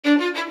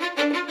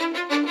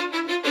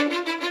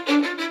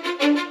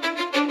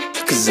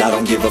cause I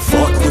don't give a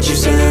fuck what you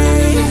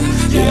say.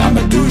 Yeah,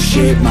 I'ma do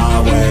shit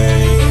my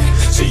way.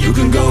 So you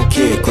can go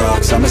kick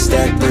rocks, I'ma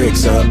stack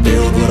bricks up,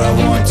 build what I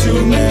want to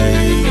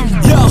make.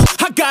 Yo,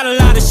 I got a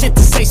lot of shit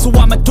to say, so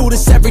I'ma do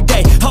this every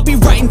day. I'll be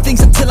writing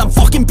things until I'm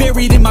fucking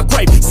buried in my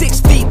grave.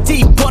 6 feet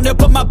deep under,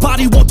 but my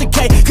body won't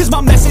decay, cause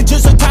my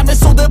messages are timeless,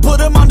 so they'll put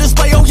them on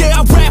display. Oh yeah,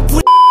 I rap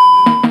with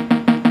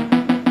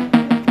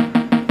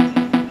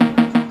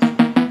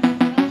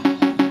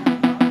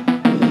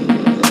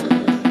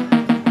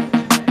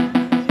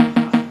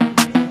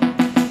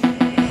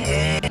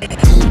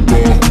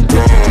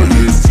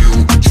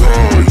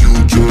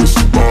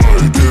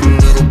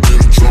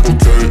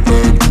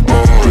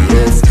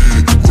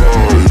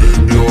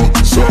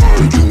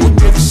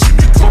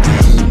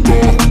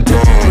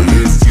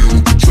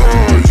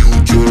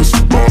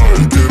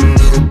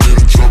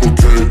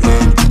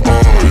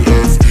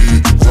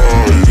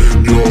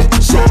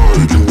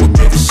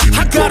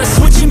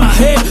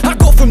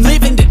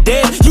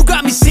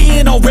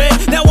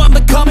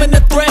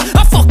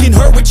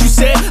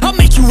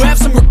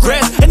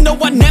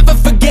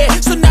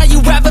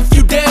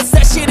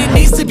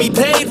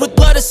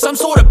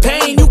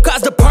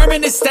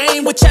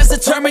which has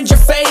determined your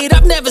fate.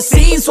 I've never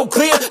seen so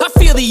clear. I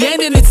feel the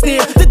end and it's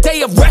near. The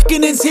day of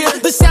reckoning's here.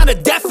 The sound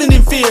of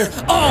deafening fear.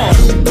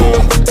 You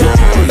gon'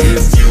 die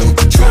if you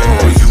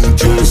try. You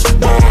just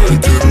might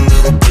get a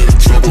little bit of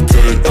trouble.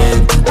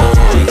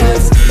 K-N-I-F-E,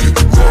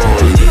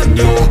 right in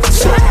your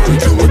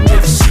side. You would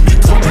never see me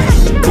coming.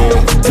 You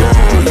gon'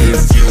 die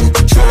if you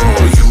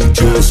try. You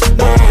just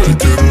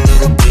might get a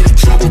little bit of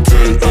trouble.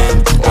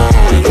 K-N-I-F-E,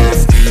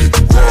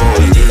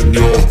 right in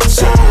your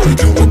side.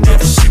 You would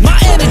never see me. My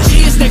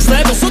energy is next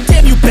level, so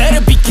damn you better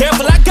be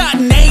careful. I got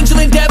an angel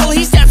and devil,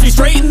 he stabs me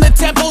straight in the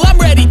temple. I'm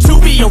ready to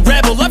be a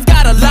rebel, I've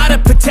got a lot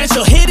of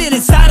potential hidden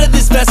inside of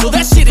this vessel.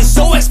 That shit is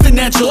so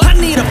exponential. I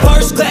need a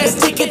first class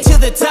ticket to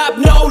the top,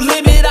 no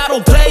limit. I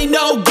don't play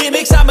no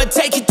gimmicks, I'ma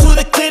take you to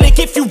the clinic.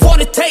 If you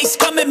want a taste,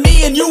 come at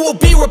me and you will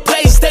be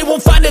replaced. They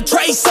won't find a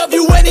trace of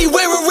you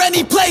anywhere or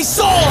any place.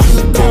 You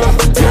gon'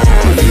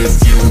 die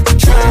if you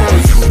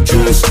try. You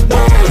just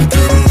might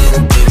get a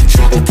little bit of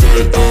trouble.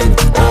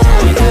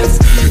 K-N-I-F-E,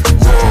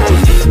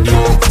 right in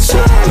your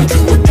side. You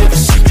would never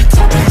see me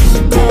coming.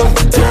 You gon'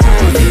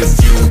 die if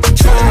you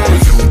try.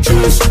 You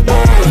just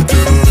might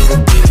get a little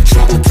bit of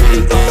trouble.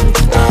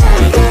 K-N-I-F-E,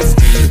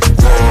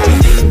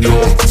 right in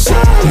your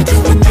side. You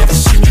would never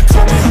see me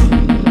coming.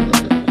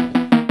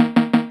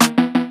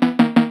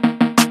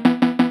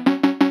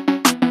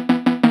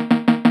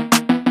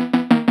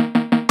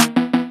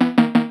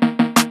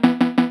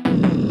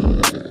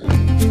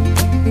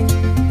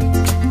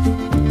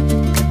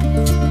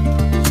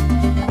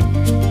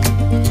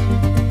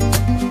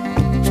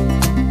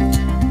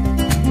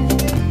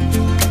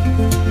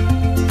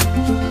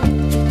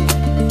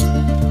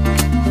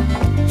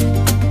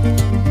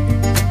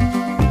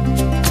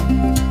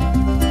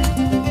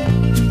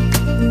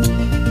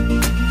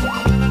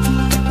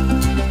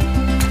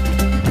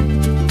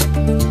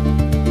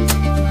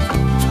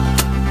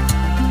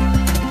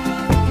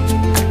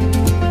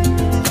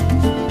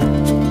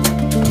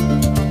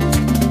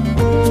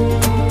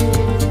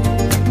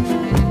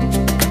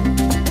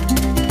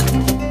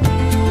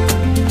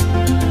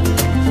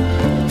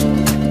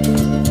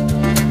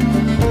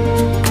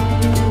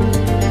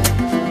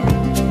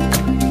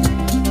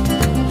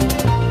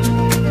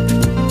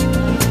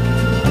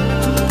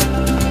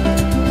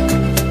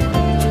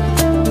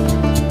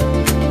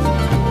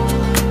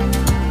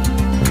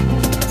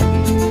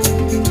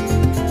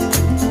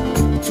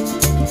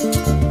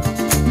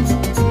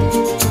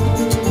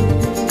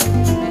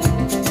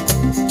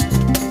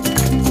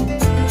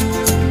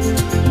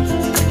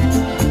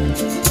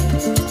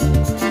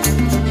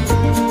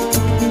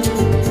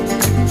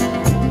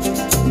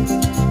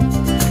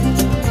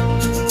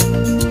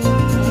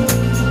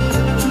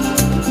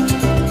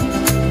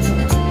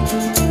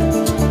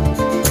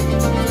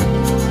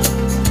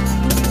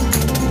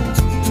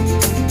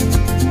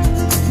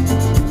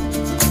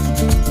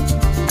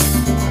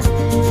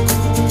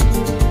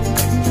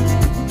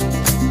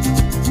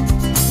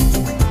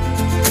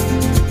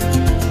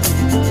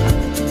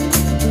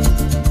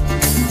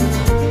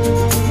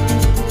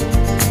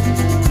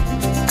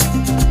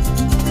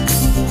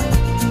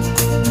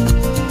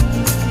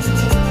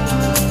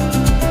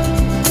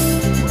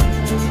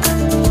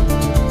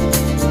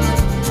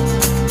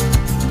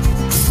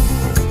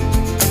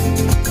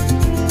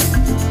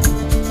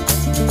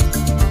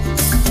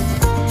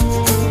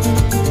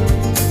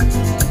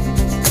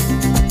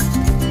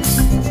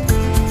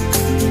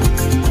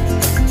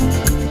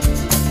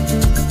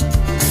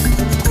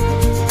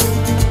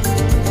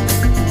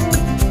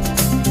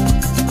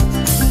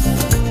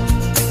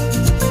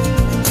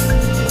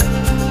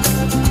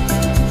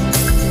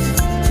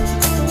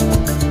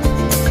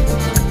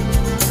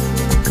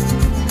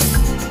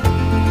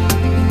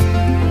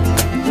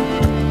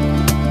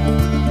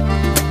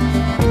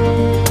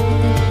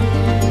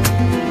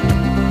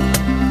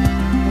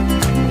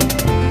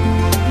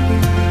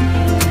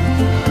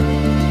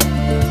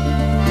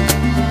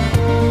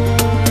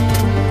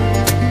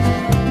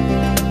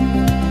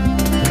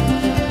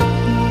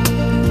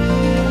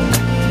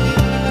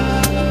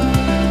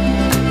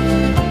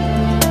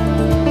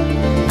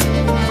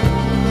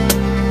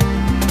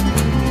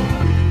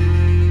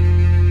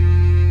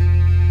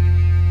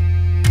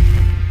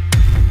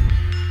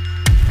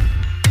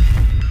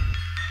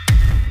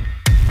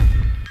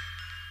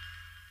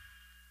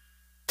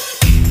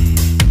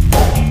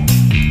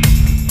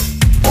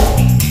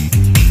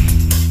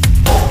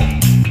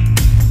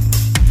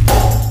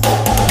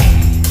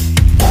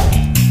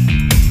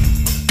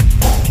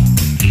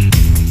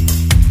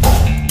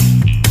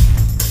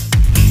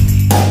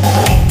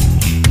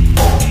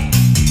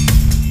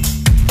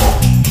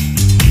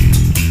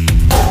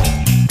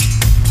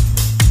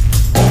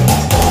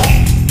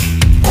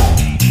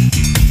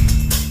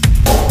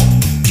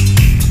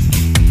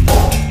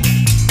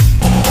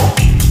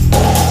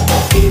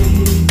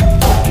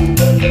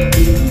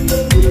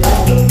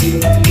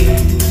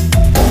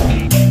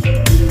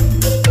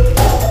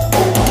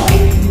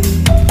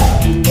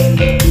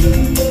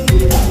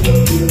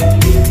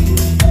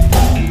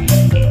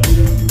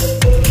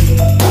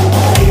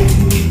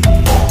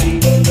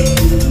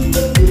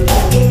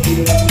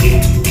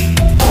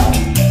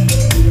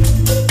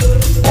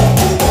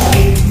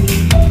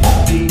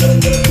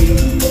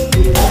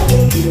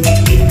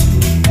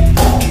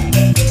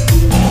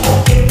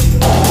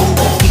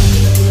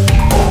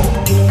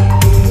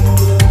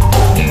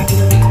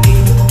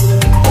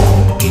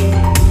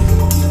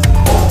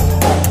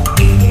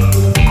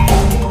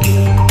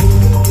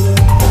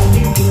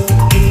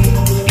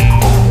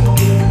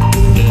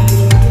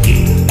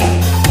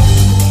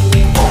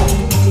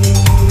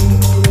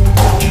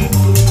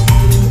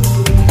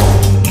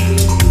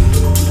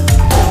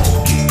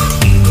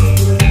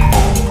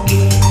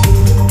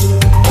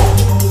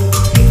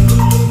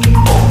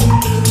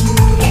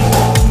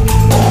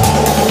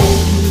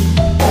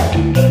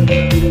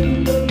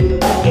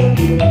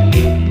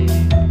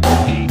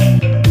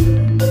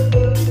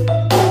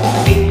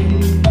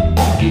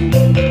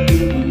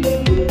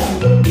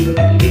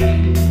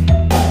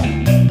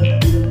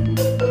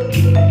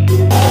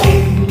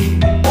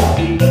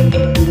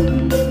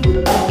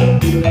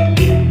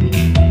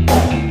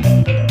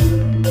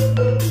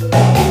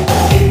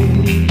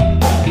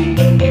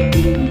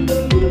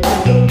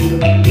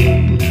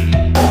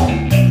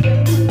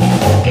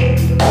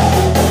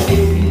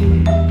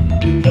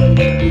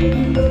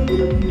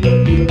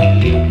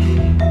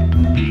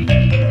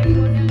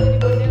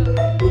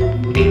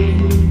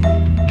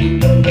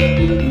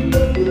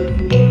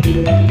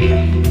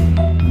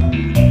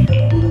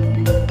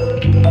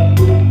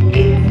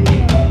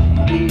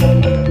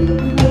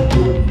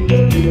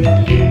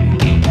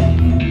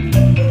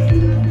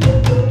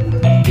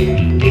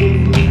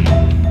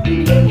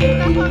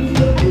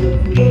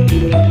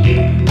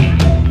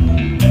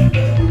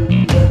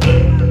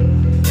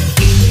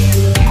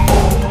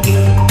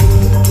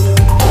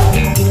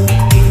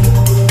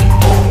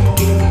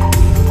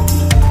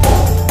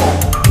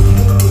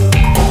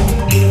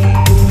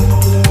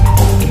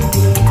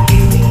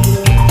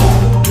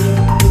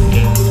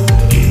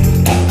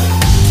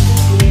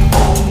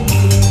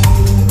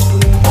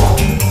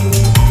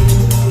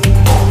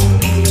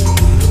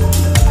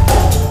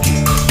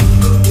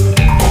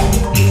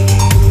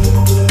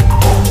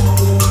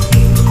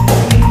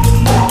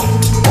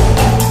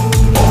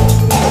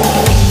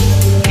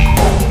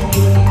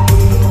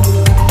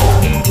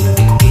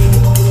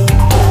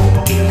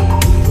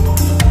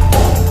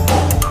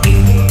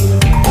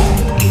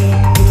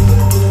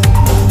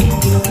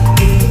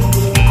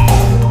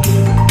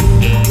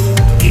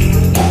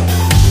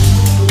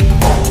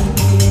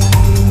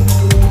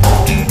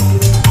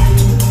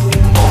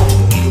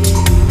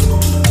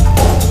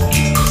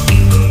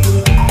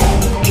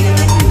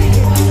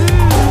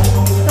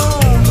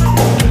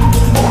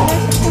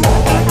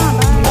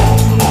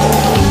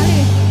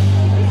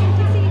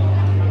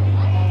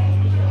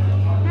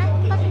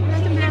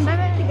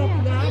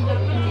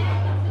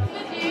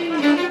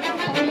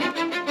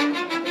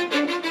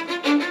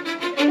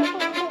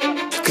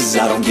 Cause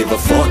I don't give a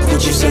fuck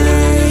what you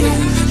say.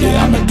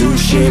 Yeah, I'ma do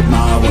shit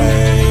my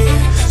way.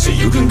 So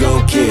you can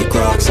go kick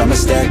rocks, I'ma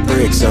stack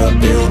bricks up,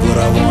 build what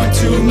I want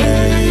to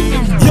make.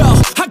 Yo,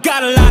 I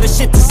got a lot of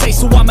shit to say,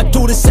 so I'ma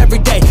do this every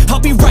day. I'll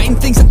be writing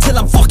things until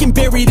I'm fucking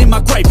buried in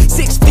my grave.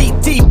 6 feet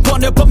deep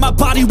under, but my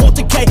body won't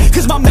decay.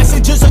 Cause my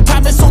messages are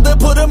timeless, so they'll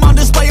put them on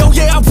display. Oh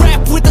yeah, I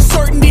rap with a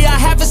certainty, I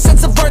have a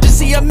sense of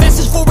urgency. A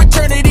message for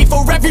eternity,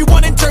 for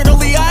everyone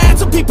internally. I had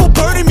some people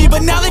burning me,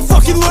 but now they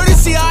fucking learn to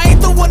see I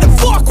ain't the one to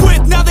fuck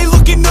with, now they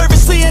looking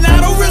nervously. And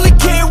I don't really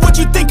care what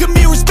you think of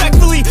me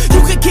respectfully.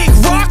 You can kick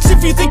rocks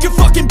if you think you're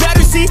fucking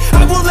better, see.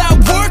 I will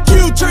outwork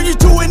you, turn you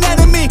to an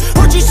enemy.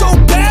 Hurt you so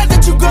bad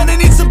that you're gonna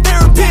need some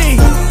therapy.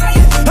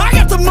 I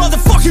got the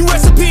motherfucking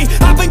recipe.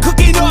 I've been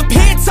cooking up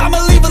hits,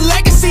 I'ma leave a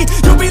legacy.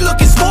 You'll be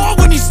looking small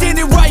when you're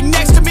standing right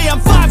next to me.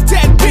 I'm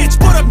 5'10", bitch,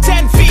 but I'm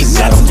 10 feet Cause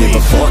next I don't to give me.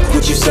 a fuck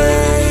what you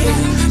say.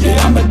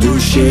 Yeah, I'ma do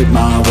shit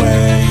my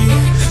way.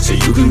 So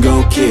you can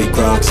go kick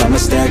rocks, I'ma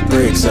stack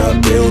bricks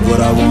up, build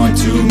what I want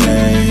to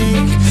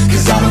make.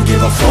 Cause I don't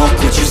give a fuck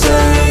what you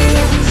say.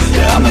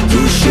 Yeah, I'ma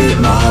do shit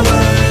my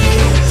way.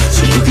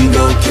 So you can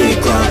go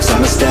kick rocks,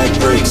 I'ma stack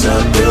bricks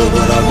up, build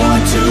what I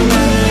want to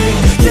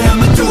make. Yeah,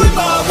 I'ma do it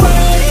my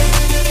way.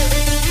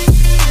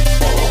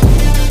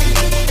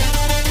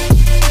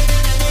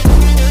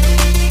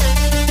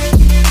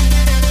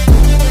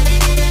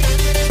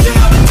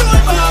 Yeah, I'ma do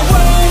it my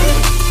way.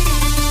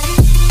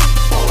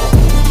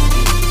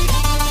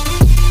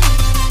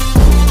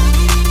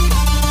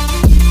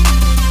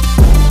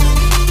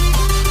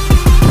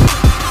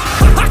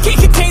 I can't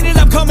contain it,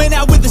 I'm coming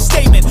out with a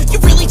statement. You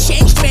really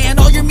changed, man,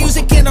 all your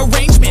music and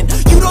arrangement.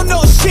 You don't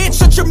know shit,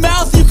 shut your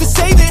mouth, you can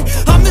save it.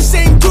 I'm the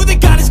same dude that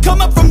got his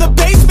come up from the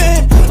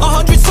basement.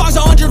 100 songs,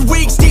 100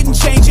 weeks, didn't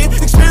change it.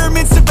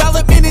 Experiments,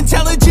 development,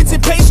 intelligence,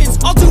 and patience.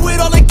 I'll do it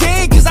all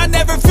again, cause I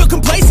never feel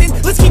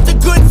complacent. Let's keep the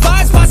good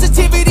vibes,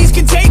 positivity's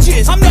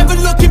contagious. I'm never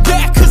looking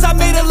back, cause I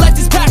made a life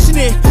that's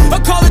passionate. A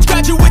college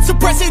graduate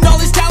suppressing all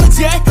his talents,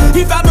 yeah.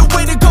 He found a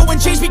way to go and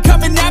change,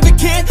 become an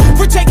advocate.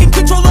 For taking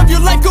control of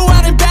your life, go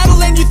out and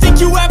battle. And you think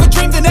you have a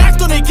dream, then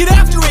act on it. Get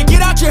after it,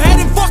 get out your head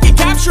and fucking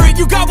capture it.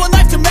 You got one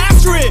life to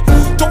master it.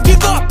 Don't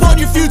give up on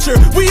your future,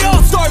 we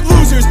all start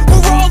losers.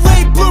 We're all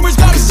late bloomers,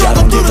 gotta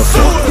struggle through the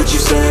sewer. What you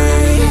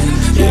say?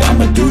 Yeah,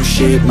 I'ma do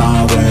shit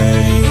my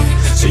way.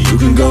 So you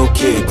can go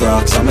kick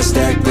rocks, I'ma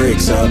stack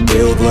bricks up,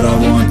 build what I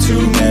want to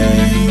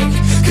make.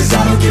 Cause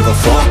I don't give a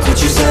fuck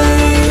what you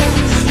say.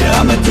 Yeah,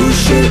 I'ma do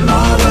shit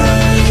my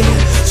way.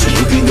 So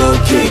you can go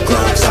kick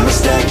rocks, I'ma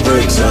stack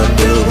bricks up,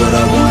 build what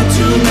I want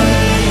to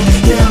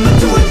make. Yeah, I'ma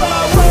do it my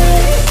way.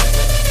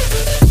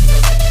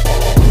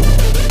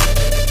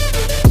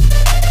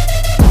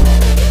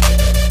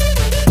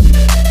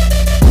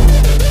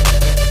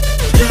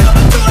 Yeah,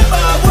 I'ma do it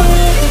my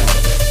way.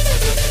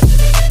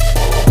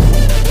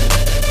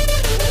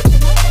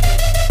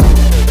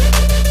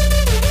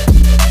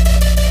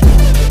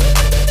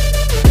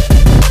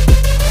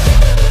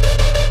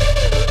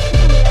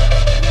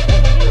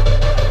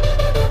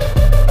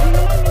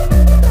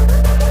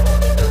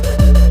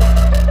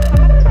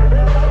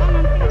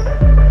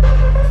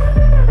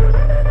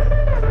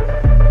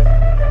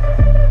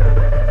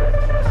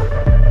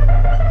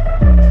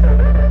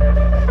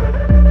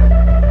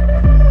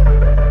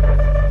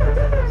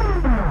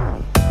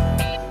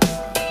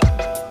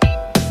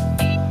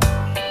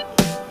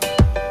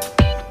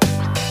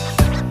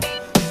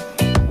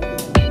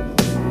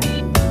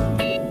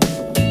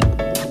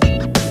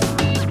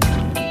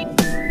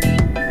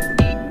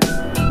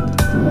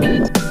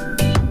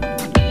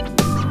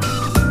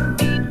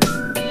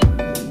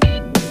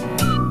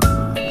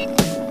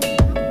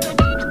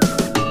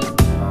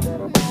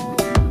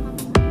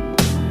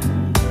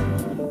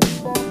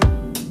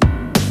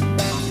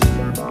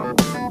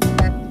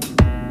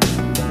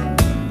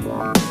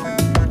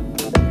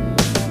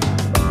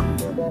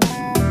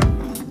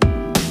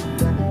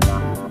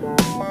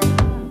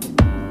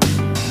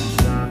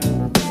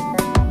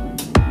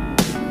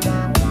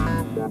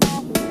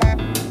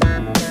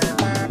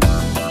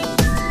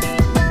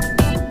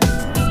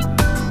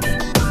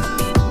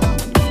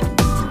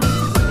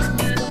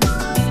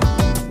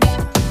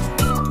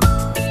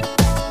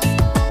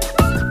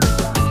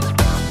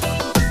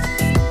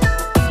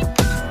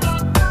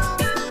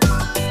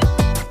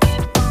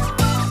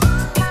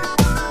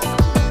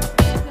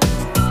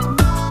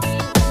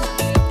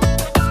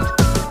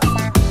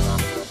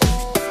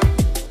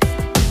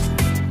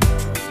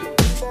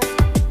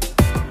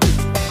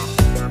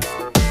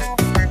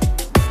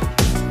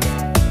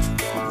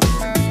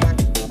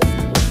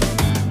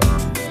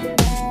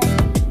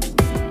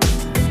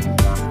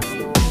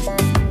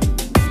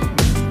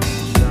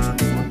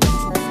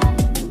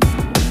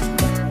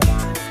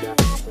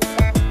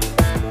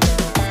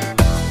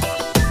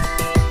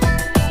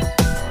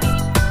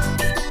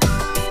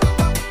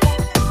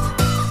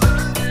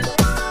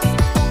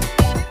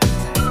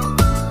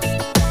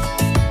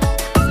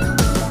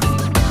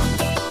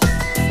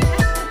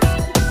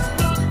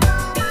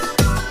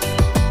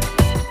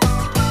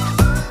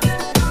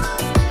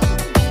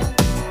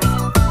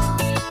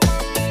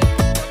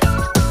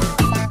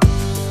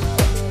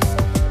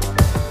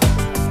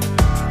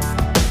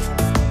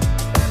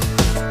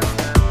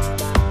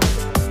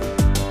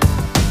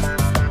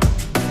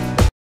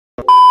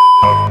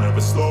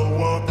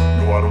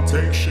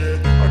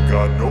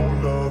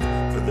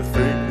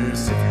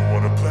 fakeness. If you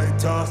wanna play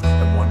tough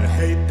and wanna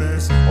hate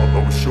this, I'll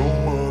always show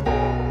up.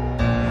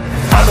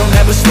 I don't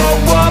ever slow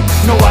up,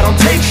 no I don't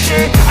take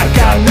shit. I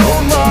got no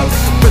love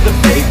for the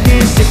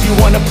fakeness. If you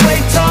wanna play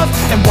tough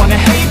and wanna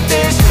hate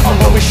this, I'll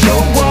always show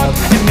up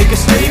and make a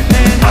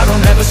statement. I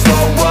don't ever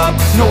slow up,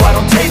 no I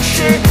don't take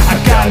shit. I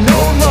got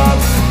no love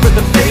for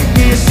the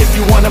fakeness. If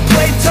you wanna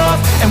play tough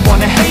and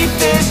wanna hate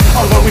this,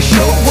 I'll always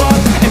show up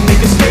and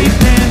make a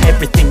statement.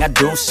 Everything I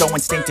do so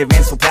instinctive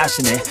and so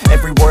passionate.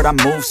 Every word I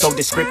move so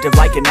descriptive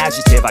like an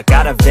adjective. I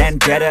got a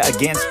vendetta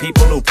against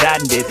people who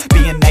patented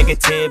being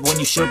negative when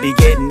you should be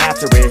getting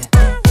after it.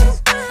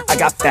 I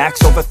got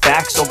facts over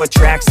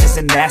tracks, this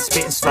and that.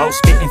 Spitting slow,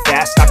 spitting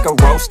fast. I could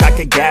roast, I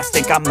could gas.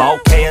 Think I'm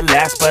okay at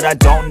last, but I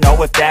don't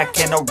know if that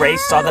can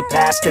erase all the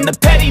past. And the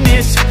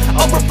pettiness,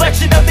 a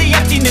reflection of the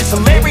emptiness.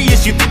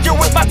 Hilarious, you think you're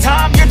worth my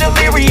time, you're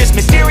delirious.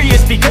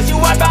 Mysterious, because you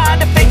hide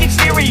behind a fake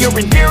exterior.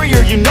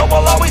 Inferior, you know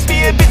I'll always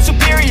be a bit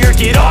superior.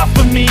 Get off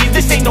of me,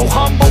 this ain't no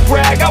humble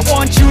brag. I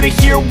want you to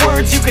hear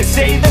words, you can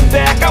say them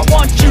back. I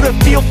want you to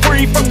feel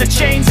free from the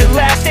chains at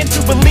last, and to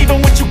believe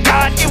in what you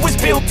got, it was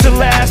built to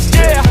last,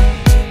 yeah.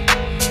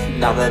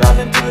 Now that I've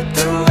been put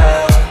through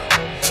hell,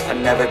 I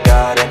never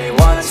got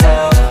anyone's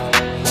help.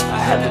 I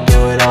had to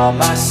do it all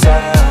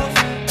myself.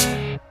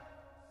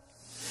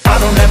 I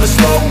don't ever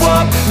slow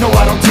up, no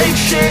I don't take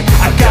shit.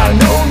 I got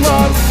no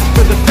love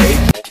for the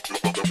fake